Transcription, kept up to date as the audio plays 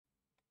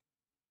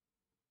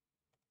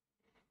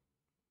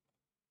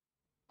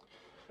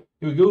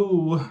Here we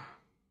go.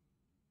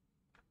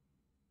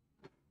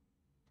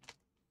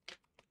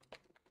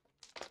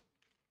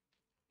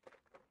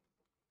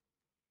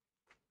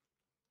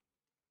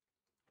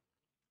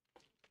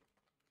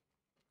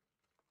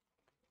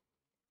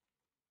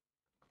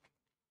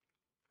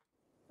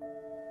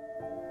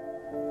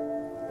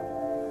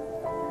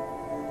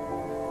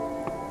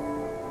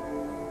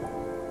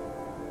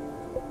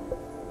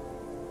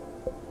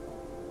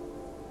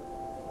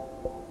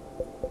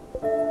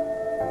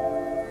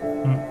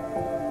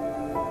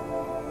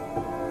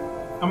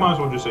 I might as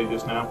well just say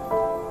this now.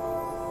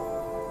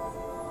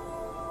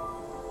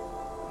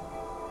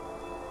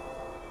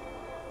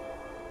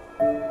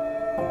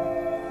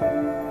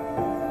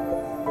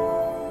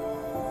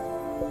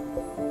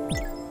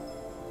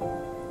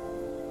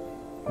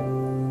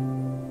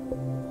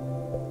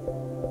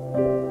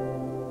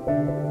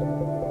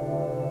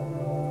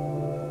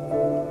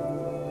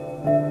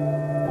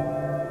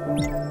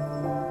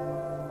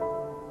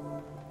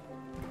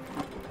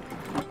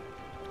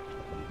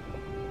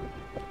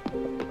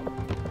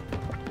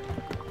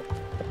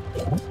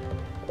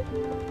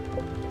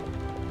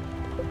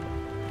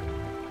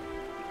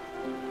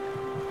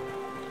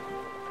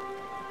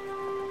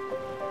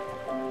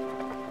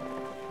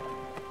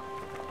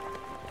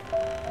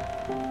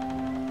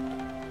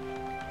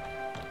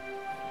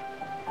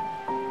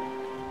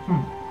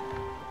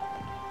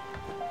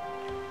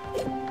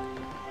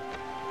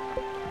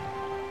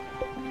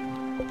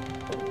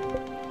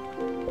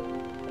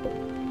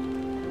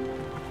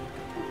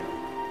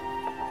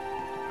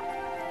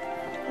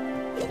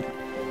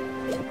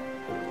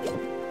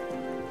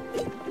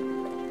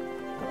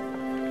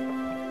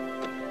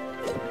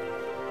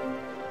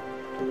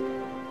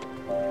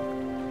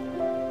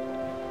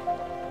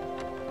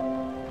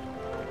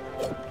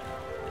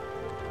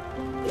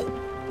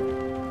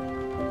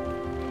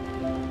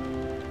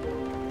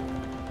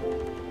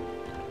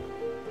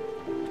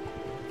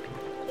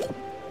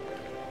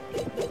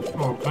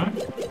 Okay.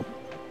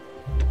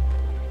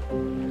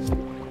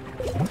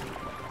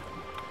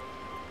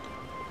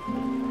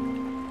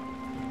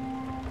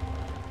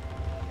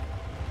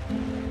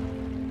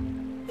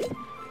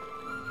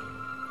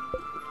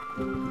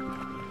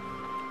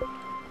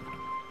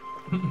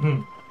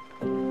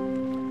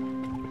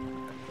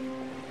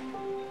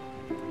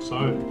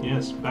 So,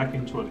 yes, back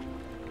into it.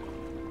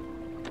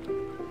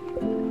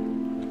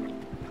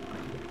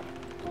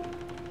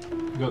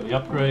 We got the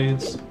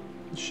upgrades,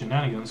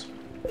 shenanigans.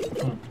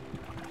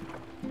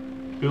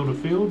 Build a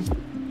field.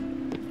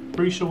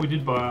 Pretty sure we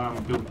did buy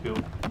build a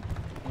field.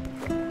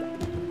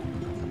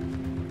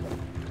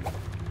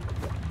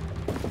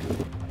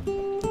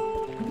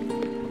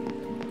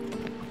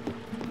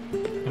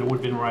 And it would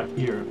have been right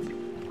here.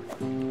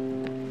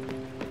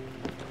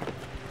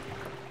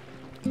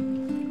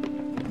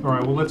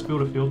 Alright, well let's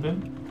build a field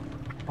then.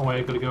 Oh wait,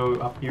 I gotta go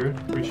up here,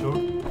 pretty sure.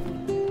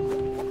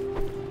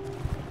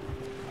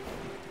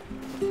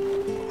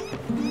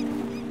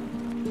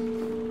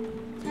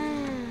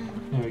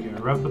 There we go,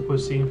 wrap the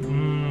pussy.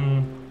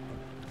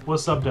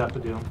 What's up,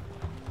 Daffodil?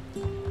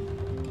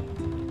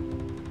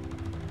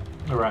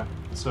 Alright,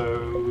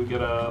 so we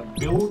gotta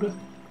build.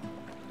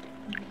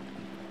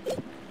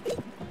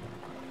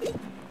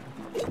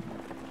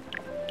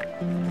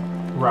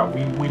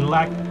 Right, we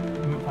lack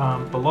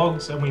the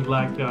logs and we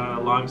lack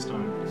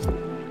limestone.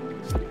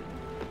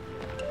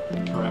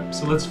 Alright,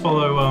 so let's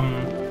follow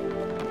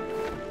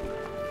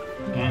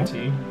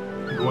Auntie,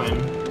 Gwen.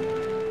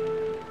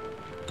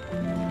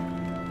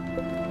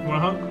 You want a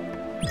hug?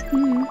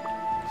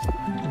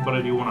 But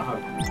I do want a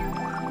hug.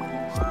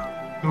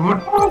 You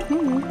want a hug?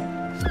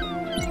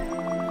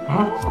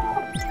 Huh?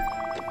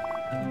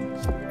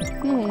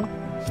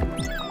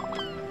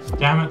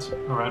 Damn it.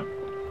 Alright.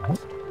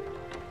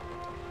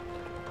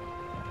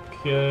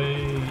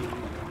 Okay.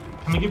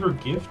 Can I give her a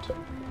gift?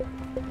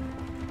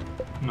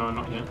 No,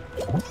 not yet.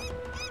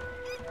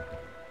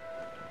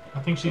 I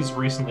think she's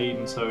recently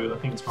eaten, so I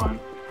think it's fine.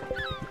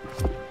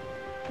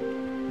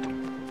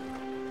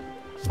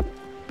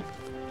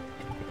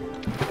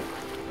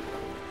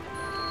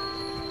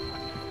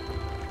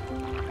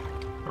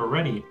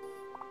 Alrighty.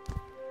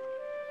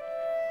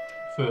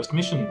 First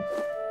mission.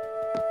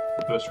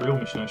 First real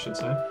mission, I should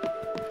say.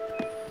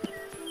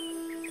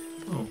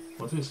 Oh,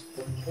 what's this?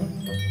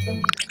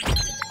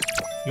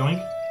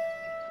 Yoink.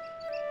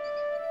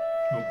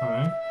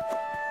 Okay.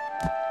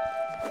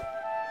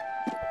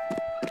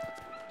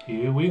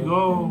 Here we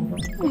go.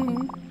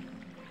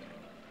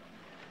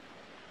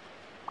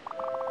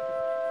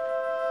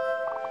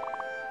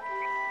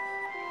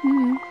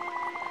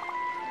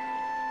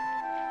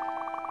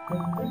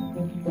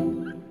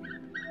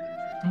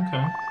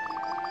 Okay.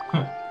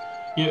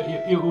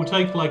 Yeah, it will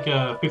take like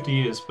 50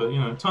 years, but you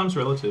know, time's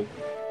relative.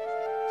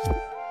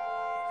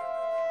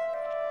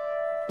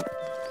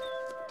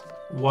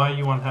 Why are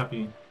you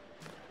unhappy?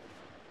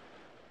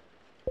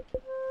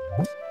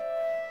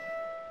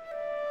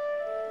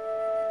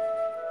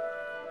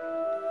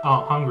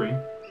 Oh, hungry.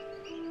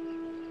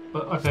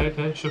 But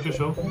okay, sure.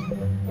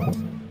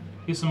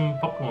 Here's some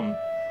popcorn.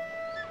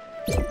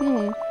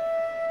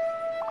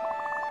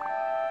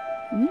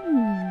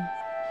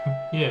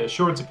 Yeah,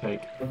 sure, it's a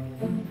cake.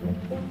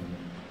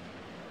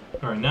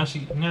 Alright, now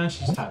she's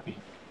happy.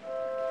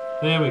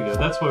 There we go,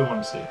 that's what we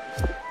want to see.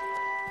 Okay,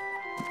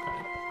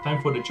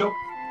 time for the chop.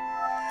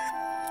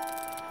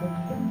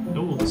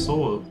 Oh, the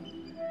sword.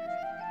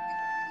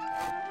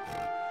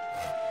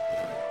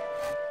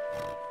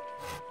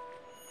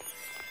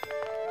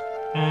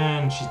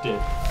 And she's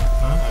dead.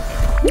 No?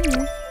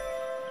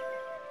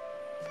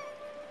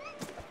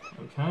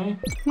 Okay.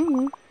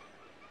 Okay.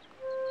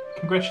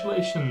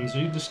 Congratulations,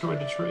 you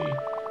destroyed a tree.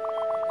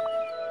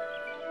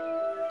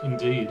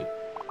 Indeed.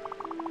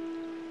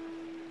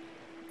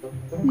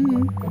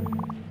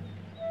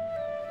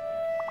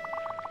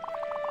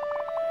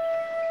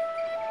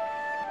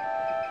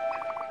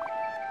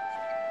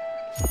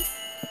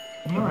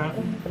 Alright.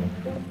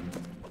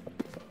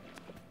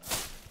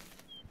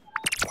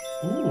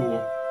 Ooh.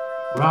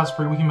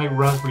 Raspberry, we can make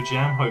raspberry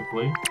jam,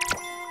 hopefully.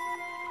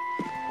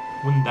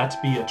 Wouldn't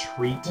that be a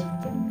treat?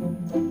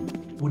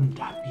 Wouldn't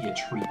that be a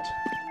treat?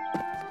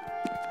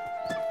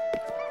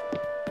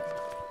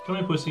 Come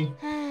here, pussy.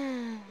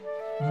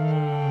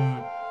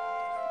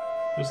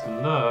 Just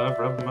love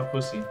rubbing my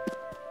pussy.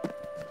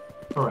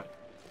 Alright.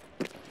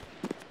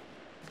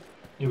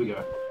 Here we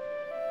go.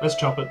 Let's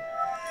chop it.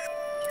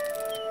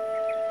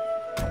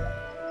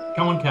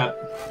 Come on, cat.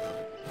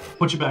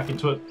 Put your back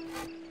into it.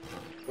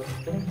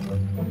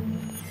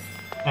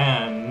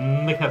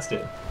 And the cat's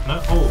dead.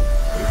 No? Oh,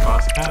 very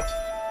fast cat.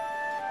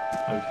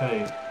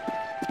 Okay.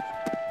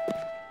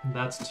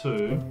 That's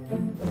two.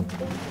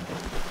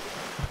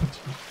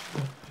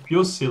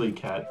 You're silly,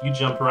 cat. You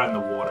jump around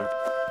in the water.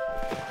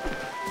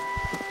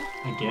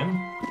 Again?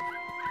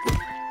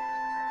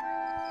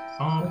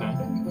 Oh, okay.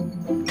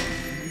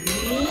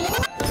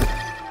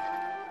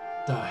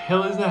 The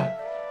hell is that?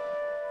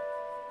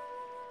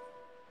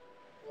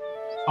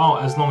 Oh,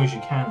 as long as you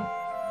can.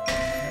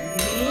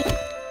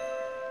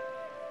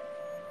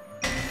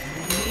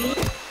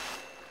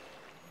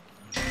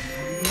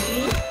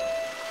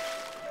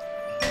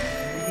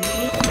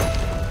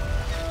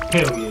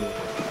 Hell yeah.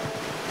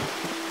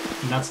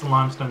 And that's the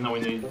limestone that we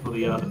need for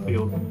the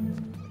field.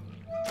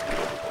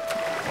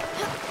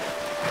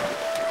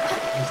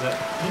 Is that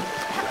it?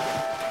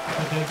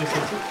 Okay, I guess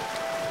that's it.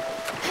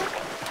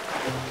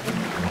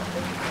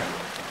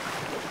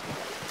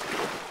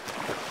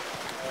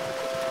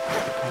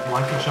 I'd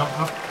like to jump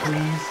up,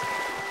 please.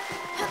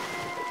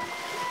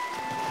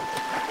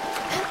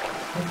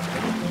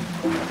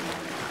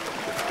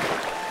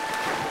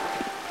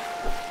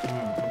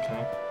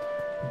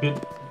 Okay.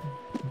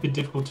 A bit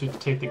difficult to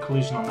take the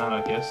collision on that,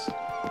 I guess.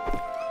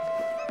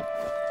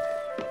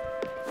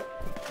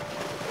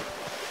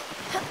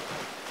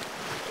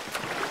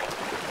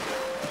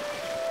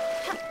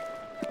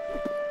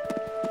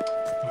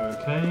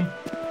 Okay.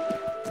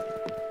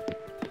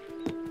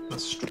 Got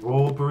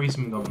strawberries,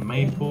 and we got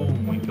maple,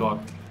 and we got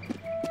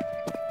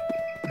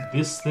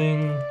this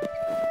thing.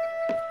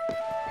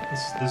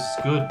 This is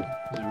good.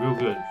 This is real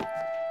good.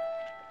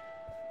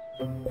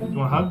 You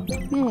want a hug?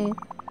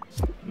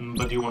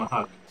 But do you want a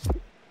hug?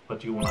 But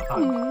do you want a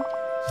hug?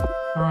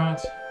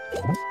 Alright.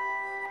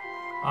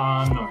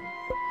 No.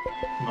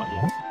 Not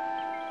yet.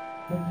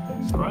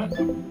 Alright.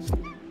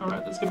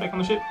 Alright, let's get back on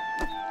the ship.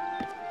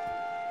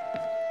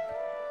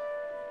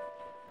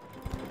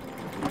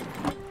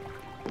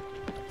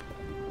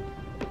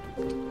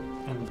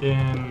 And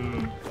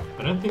then...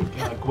 I don't think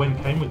Gwen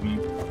came with me.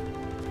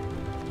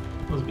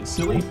 That was a bit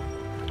silly.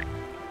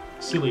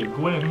 Silly of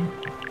Gwen.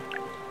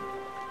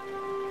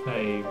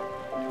 Okay.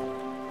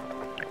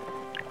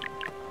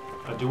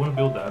 I do want to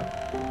build that.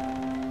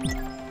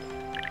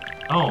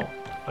 Oh,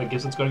 I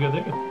guess it's got to go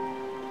there.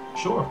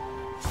 Sure.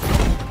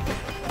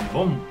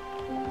 Boom.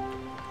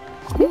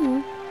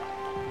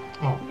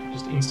 Oh,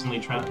 just instantly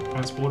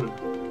transported.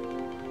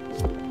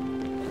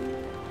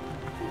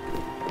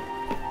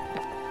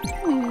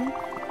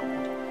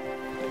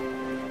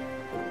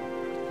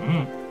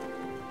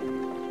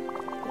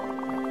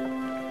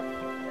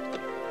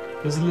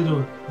 There's a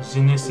little je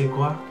ne sais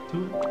quoi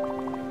to it.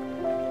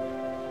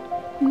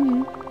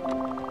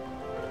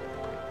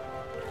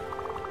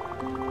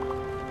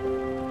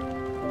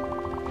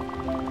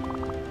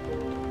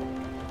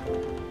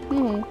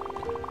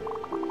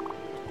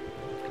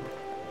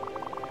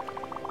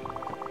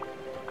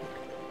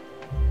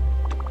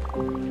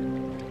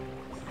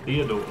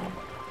 Theodore.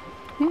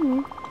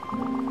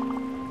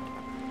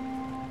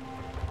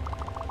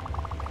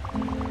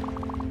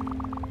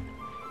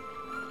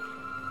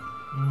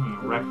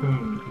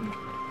 Raccoon.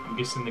 I'm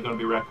guessing they're going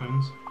to be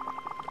raccoons.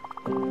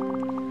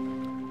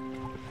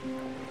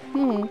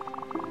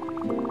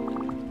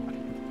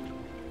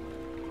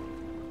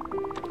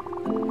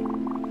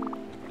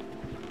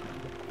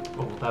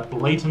 Oh, that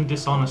blatant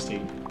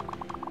dishonesty.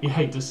 You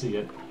hate to see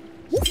it.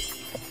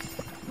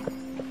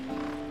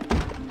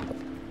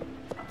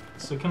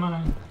 So can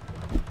I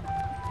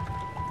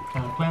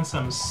plant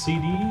some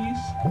CDs?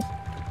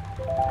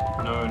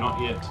 No,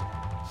 not yet.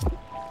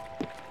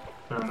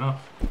 Fair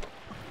enough.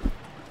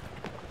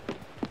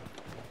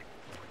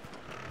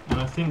 And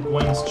I think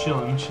Gwen's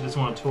chilling. She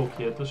doesn't want to talk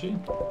yet, does she?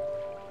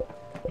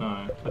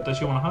 No. But does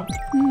she want a hug?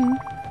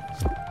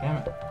 Damn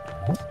it.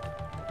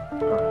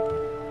 Alright.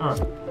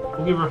 Alright.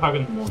 We'll give her a hug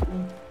in the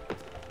morning.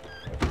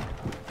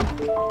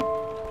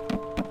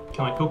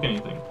 Can I cook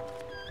anything?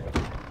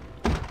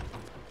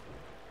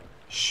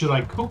 Should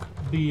I cook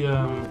the,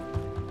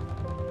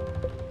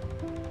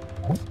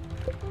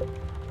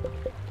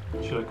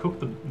 Should I cook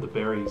the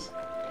berries?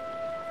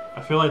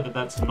 I feel like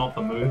that's not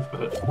the move,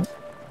 but...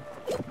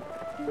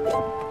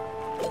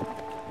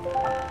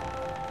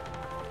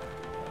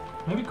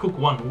 Maybe cook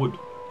one wood.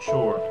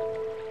 Sure.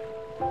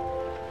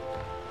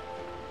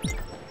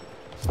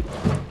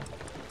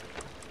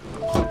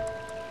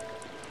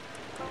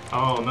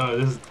 Oh no,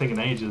 this is taking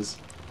ages.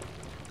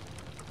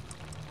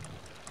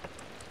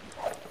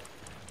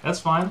 That's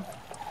fine.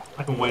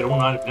 I can wait all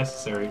night if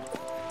necessary.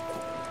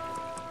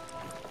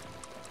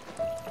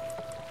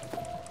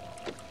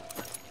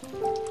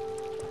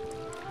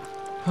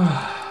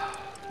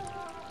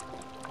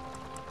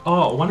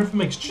 Oh, I wonder if it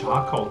makes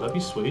charcoal. That'd be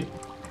sweet.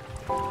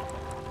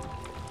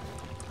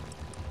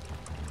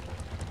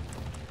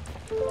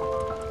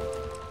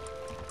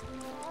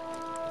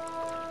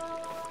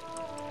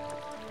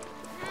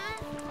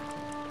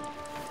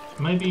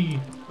 Maybe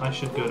I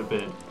should go to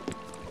bed.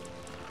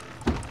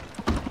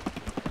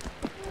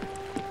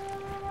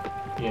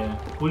 Yeah,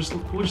 we'll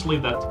just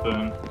leave that to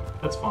burn.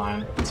 That's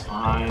fine. It's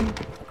fine.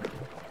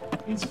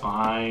 It's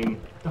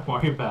fine. Don't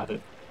worry about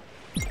it.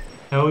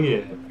 Hell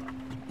yeah.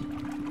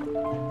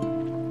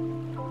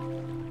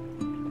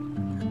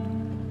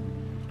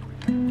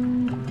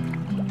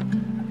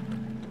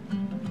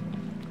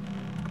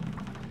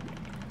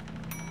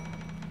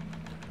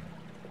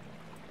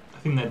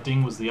 I think that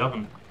ding was the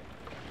oven.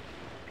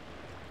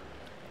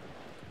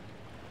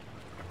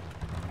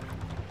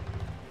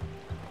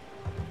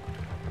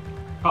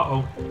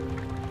 Uh-oh.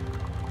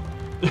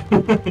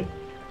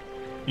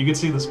 You can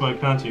see the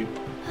smoke, can't you?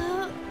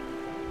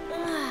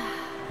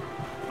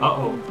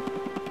 Uh-oh.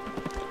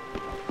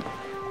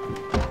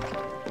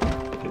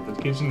 Get the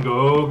kitchen.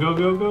 Go, go,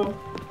 go, go.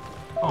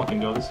 Oh, I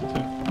can go this way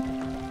too.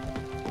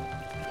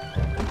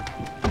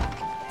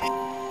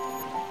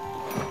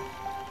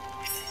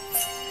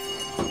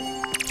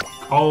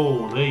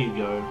 Oh, there you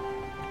go.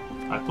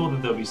 I thought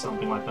that there'd be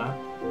something like that.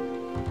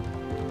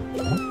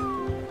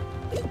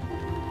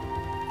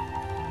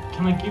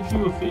 Can I give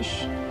you a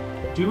fish?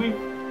 Do we?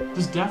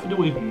 Does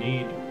Daffodil even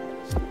need?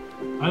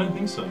 I don't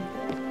think so.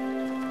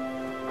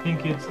 I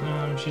think it's,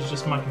 she's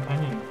just my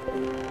companion.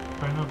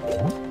 Fair enough.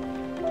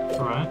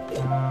 Alright,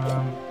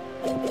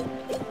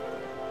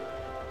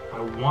 I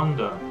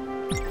wonder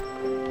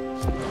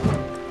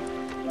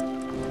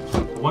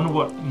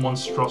what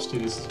monstrosity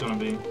this is gonna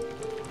be.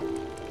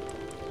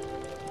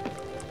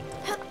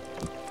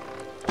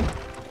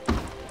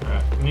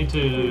 Alright, we need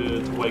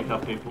to wake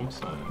up people,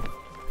 so...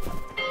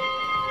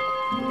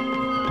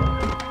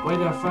 Wait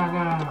a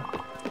fragger!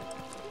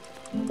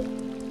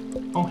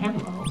 Oh,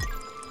 hello.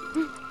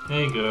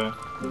 There you go.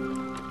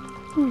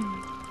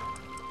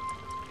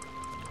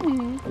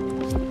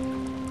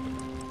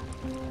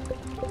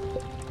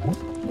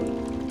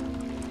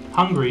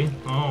 Hungry?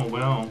 Oh,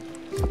 well.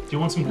 Do you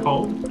want some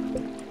coal?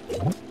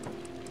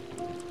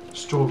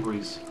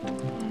 Strawberries.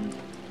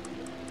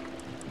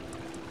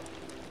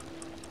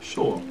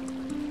 Sure.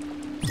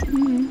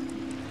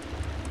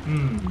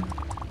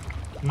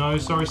 No,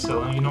 sorry,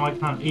 Stella. You know I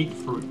can't eat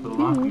fruit for the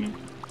life of me.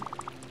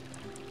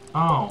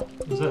 Oh,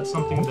 is that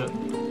something that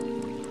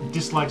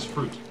dislikes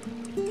fruit?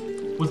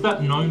 Was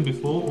that known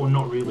before or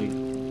not really?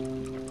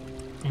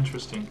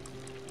 Interesting.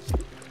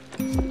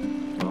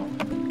 Well,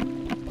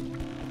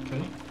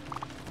 okay.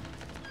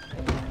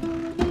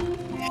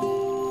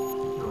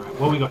 Alright,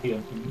 what we got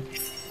here?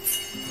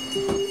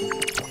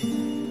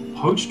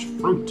 Poached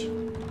fruit.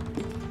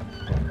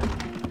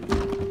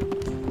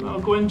 Well,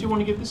 Gwen, do you want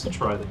to give this a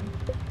try then?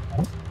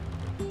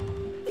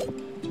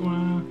 Do you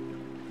want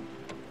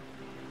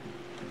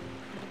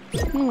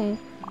to...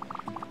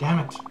 Damn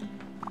it.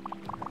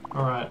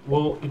 Alright,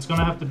 well, it's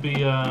gonna have to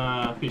be,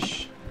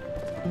 fish.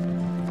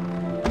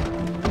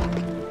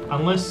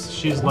 Unless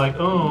she's like,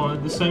 oh,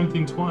 the same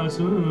thing twice,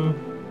 ooh.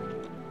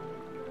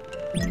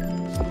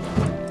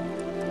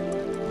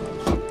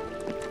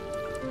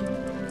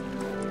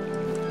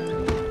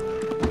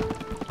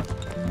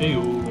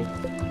 Ew.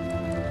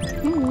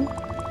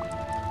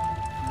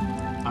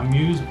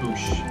 Amuse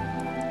bouche.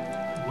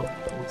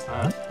 What's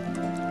that?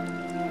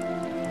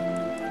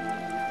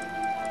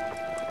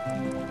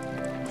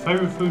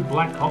 Favorite food,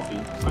 black coffee.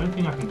 I don't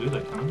think I can do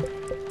that, can I?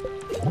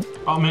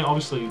 Oh, I mean,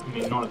 obviously,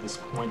 not at this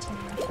point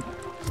anymore.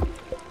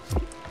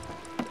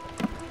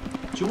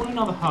 Do you want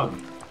another hug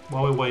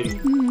while we're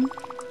waiting?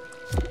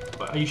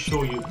 But are you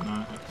sure you...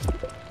 No.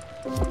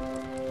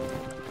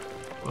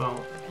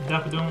 Well,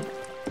 Daffodil...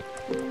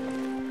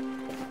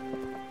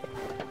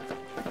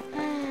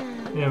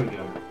 There we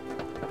go.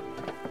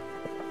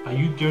 Are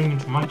you going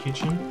into my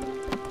kitchen?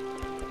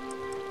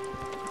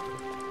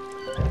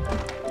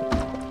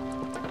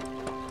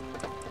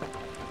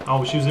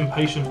 Oh, she was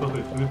impatient for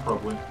her food,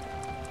 probably.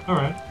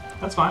 Alright,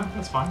 that's fine,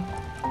 that's fine.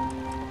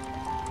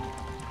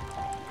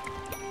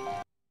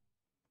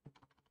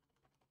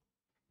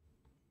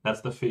 That's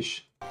the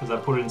fish, because I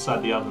put it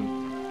inside the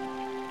oven.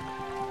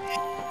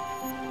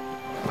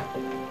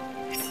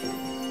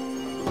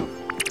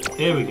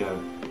 There we go.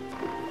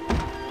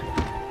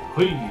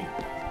 Whee!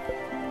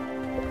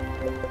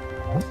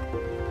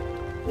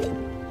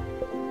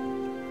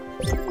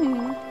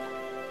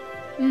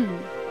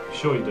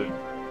 Sure you do.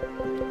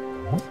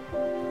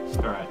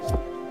 Alright.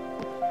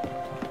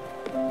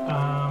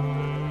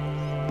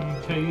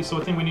 Okay,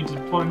 so I think we need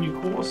to plot a new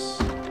course.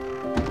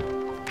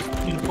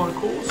 Need to plot a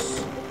course.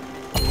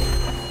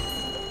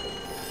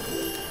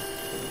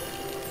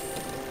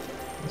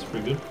 That's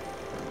pretty good.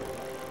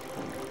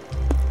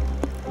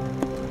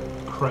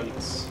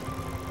 Crates.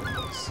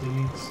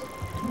 Seeds.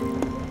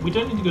 We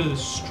don't need to go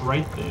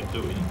straight there,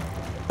 do we?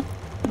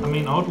 I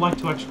mean, I would like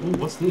to actually... Oh,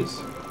 what's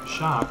this?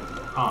 Shark.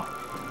 Ah.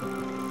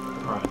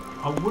 Alright.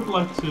 I would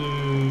like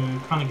to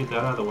kind of get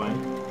that out of the way.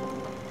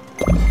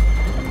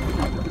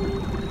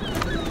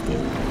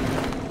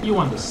 You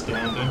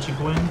understand, don't you,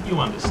 Gwen? You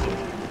understand.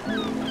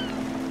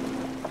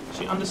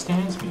 She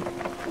understands me.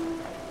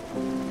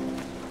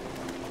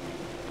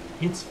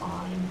 It's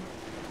fine.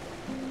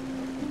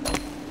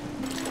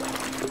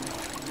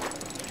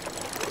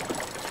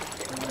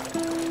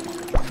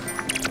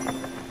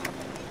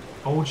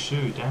 Old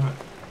shoe, damn it.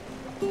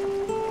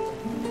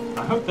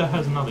 I hope that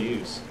has another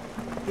use.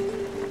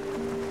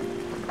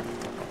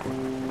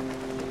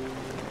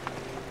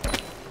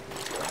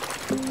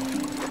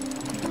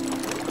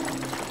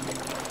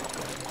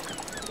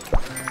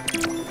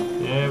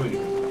 There we go.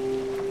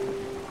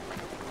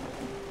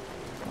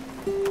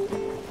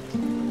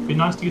 Be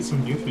nice to get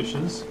some new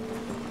fishes.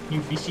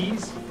 New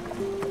fishies.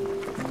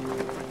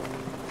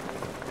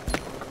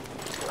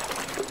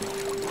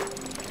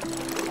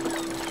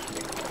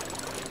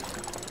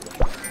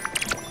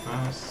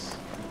 Nice.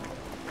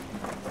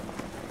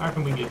 I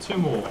reckon we can get two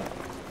more.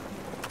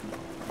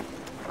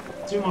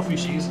 Two more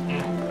fishies.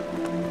 Yeah.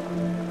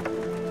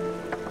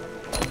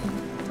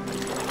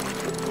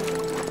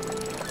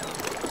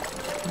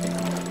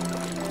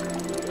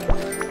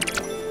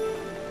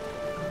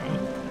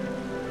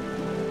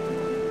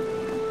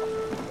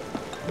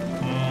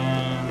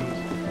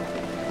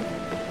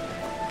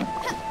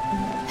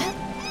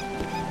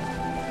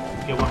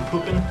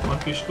 One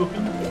fish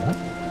cooking.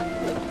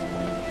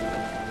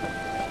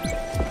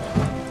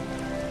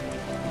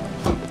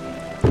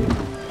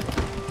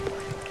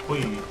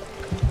 Oi.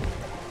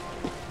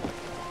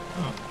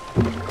 Oh.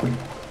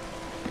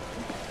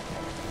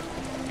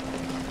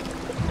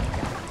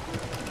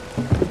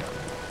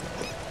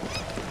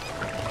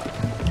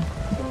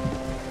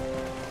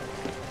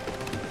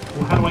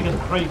 Well, how do I get the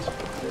crate?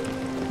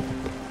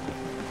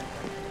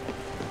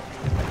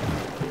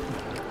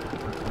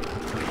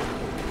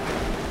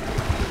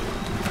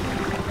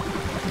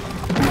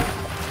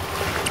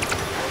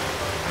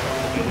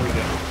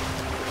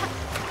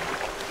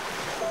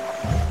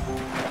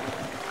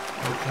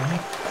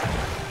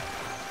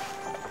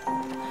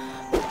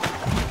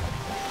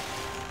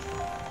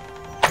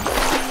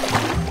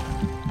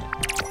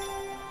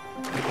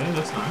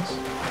 That's nice.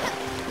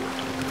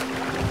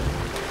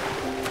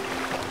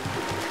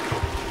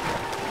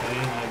 Okay,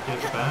 now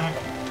get back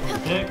on the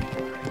deck.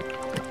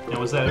 Now,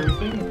 was that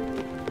everything?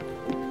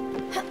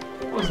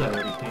 Was that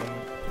everything?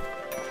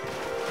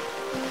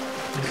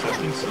 Yes, I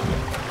think so.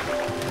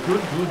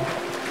 Good, good.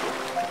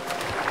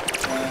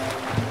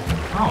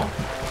 Oh.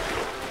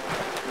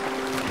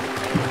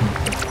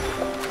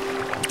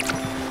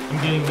 I'm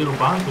getting little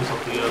barnacles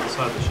off the other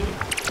side of the ship.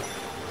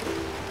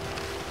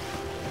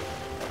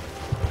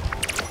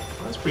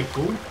 That's pretty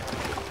cool.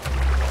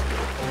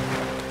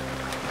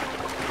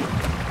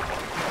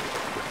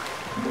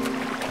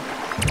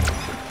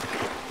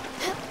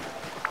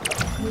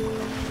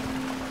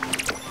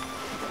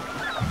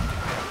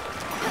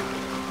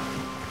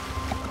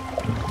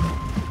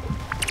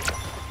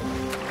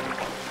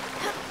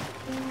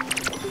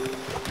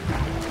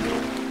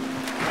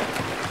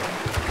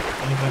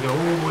 And if I go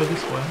all the way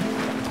this way,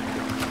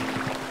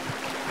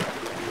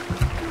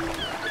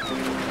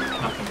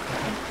 nothing.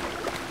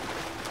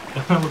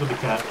 Look at the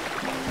cat.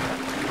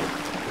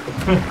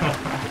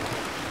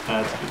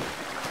 That's good.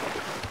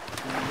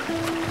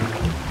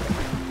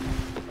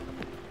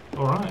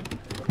 Alright.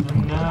 And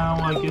now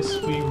I guess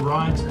we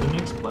ride to the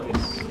next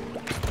place.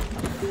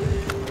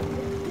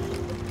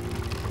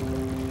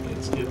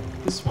 Let's get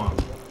this one.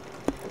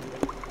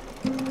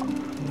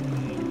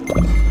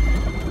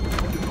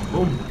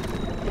 Boom.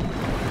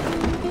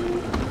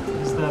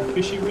 Is that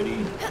fishy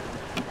ready?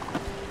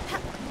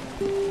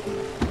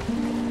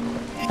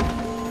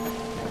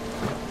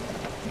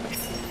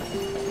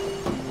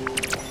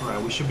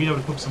 We should be able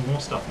to cook some more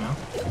stuff now.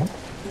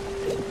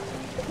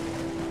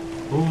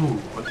 Ooh,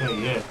 okay,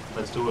 yeah,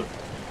 let's do it.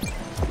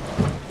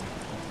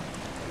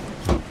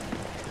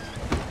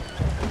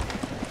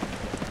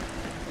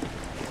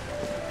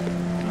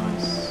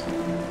 Nice.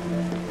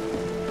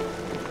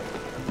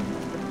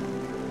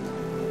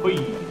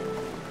 Whee!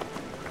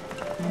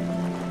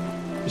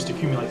 Just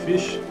accumulate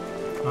fish.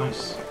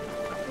 Nice.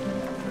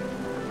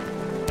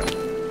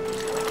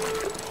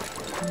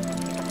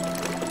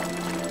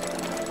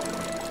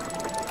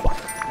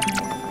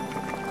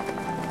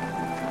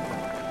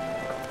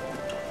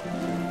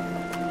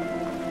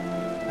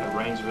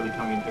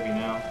 come in heavy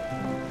now.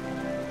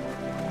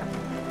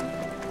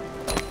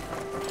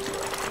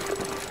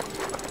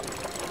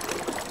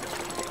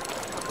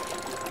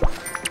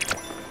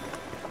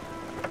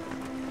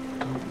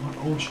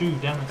 Oh, shoe,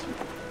 damn it.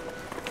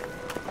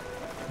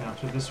 Now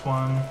to this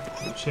one,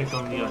 we'll check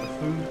on the other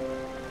food.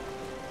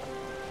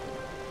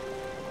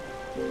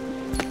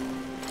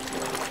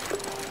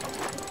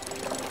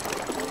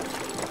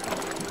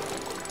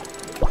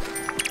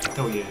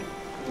 Hell yeah.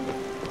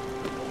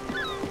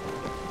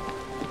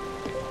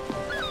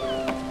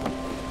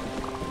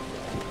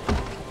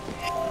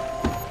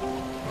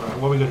 Alright,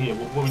 what we got here?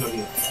 What we got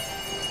here?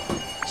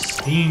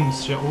 Steam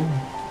shell. Oh,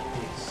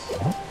 yes.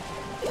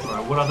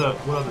 Alright, what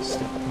other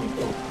stuff can we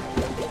cook?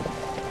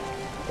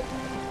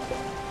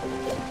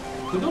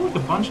 We got like a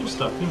bunch of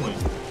stuff, didn't we?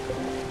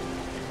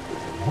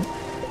 Oh,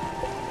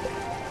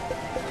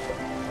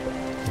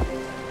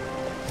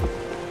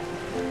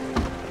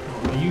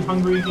 are you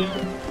hungry again?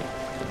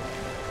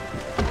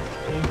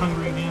 Are you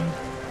hungry again?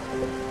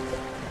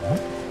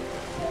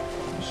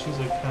 She's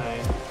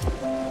okay.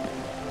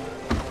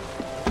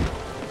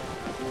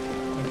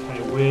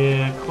 Okay,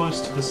 we're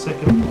close to the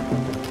second.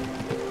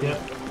 Yep.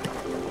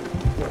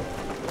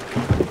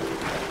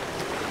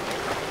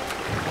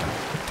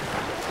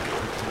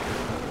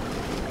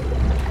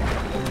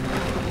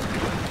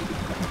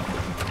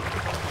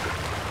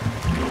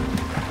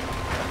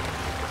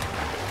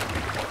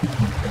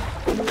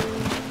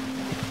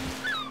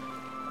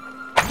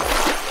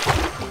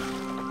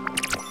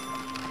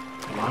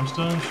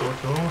 Limestone, sure.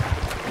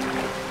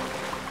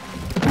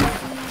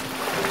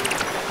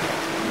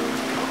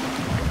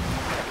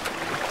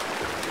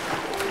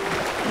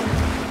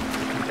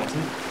 That's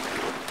it.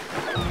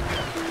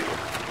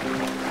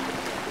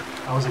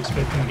 I was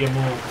expecting to get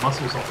more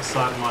mussels off the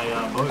side of my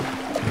boat.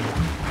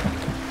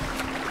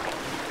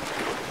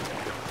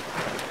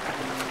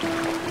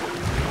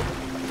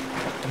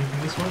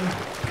 Anything this way?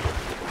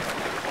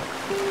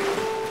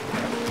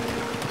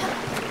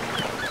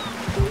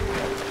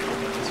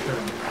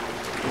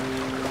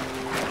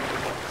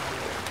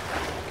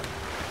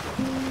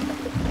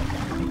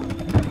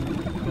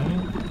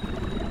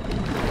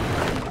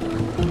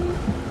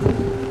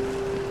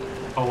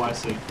 Oh, I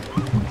see.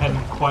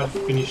 Hadn't quite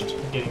finished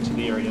getting to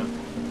the area.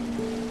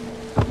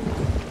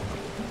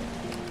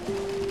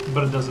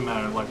 But it doesn't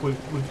matter, like we've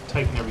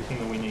taken everything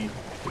that we need,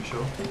 for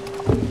sure.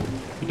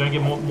 You don't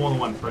get more than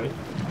one crate.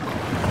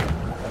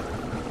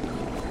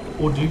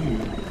 Or do you?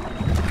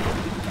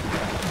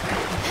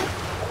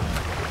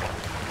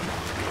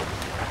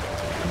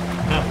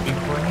 That would be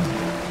crazy.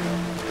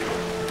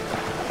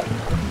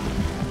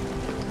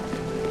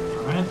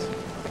 Alright.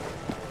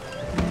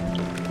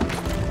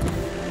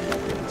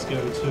 Go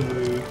to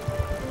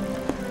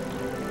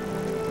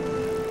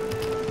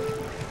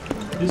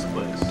this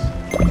place.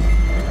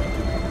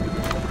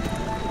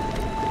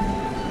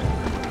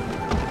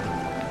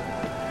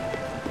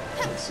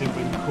 Let's see if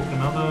we can cook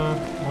another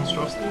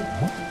monstrosity.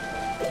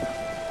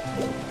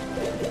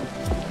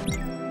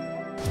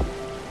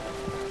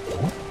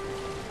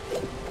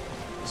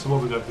 So what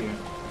we got here?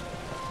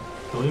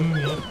 Limb,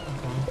 yep,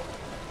 okay.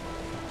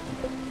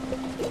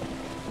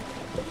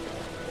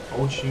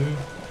 Old shoe.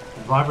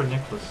 Vibrant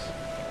necklace.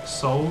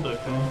 Sold,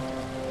 okay.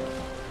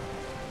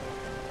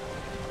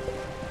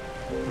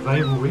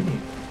 Available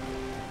ring.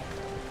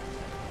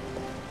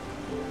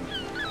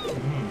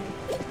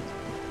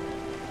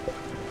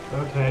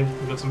 Okay,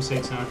 we've got some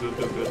seats now. Good.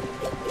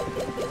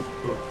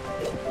 Cool.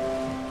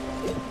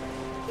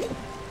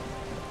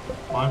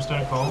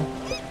 Limestone coal.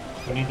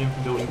 We need them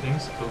for building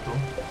things. Cool.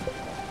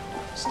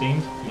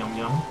 Steamed.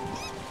 Yum.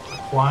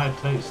 Acquired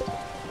taste.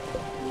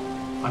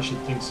 I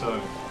should think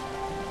so.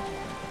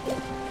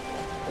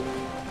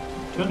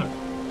 Turnip.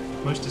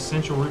 Most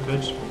essential root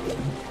vegetable.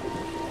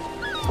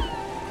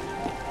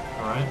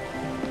 Alright.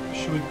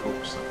 Should we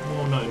cook something?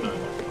 Oh, no.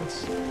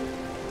 Let's...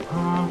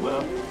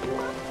 well...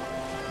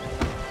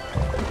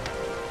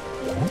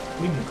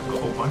 We can cook a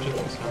whole bunch of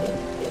things, huh?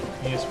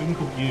 Yes, we can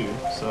cook you,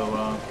 so,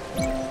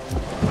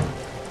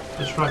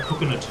 let's try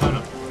cooking a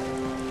turnip.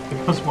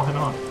 Because why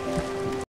not?